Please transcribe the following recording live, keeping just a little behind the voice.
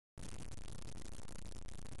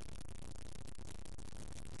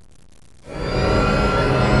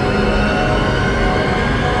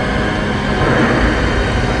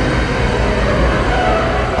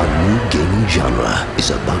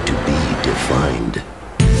mind.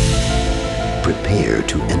 Prepare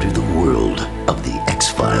to enter the world of the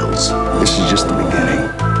X-Files. This is just the beginning.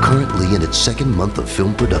 Currently in its second month of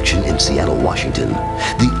film production in Seattle, Washington,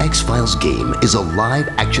 the X-Files game is a live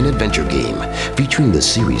action-adventure game featuring the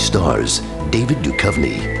series stars David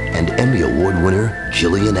Duchovny and Emmy Award winner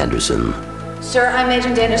Gillian Anderson. Sir, I'm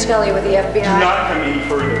Agent Dana Scully with the FBI. Do not come any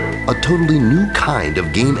further. A totally new kind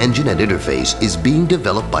of game engine and interface is being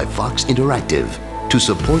developed by Fox Interactive to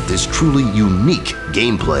support this truly unique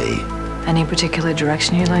gameplay. Any particular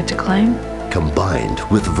direction you'd like to claim? Combined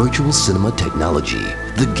with virtual cinema technology,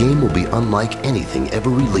 the game will be unlike anything ever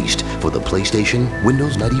released for the PlayStation,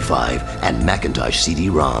 Windows 95, and Macintosh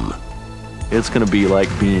CD-ROM. It's going to be like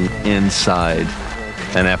being inside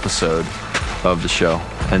an episode of the show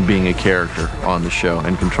and being a character on the show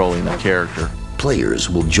and controlling that character. Players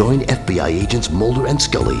will join FBI agents Mulder and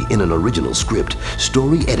Scully in an original script,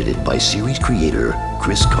 story edited by series creator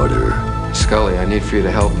Chris Carter. Scully, I need for you to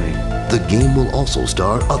help me. The game will also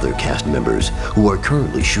star other cast members who are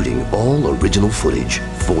currently shooting all original footage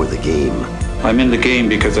for the game. I'm in the game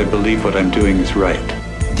because I believe what I'm doing is right.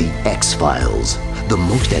 The X-Files, the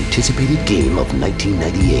most anticipated game of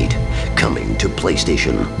 1998, coming to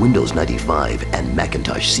PlayStation, Windows 95, and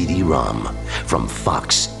Macintosh CD-ROM from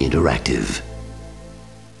Fox Interactive.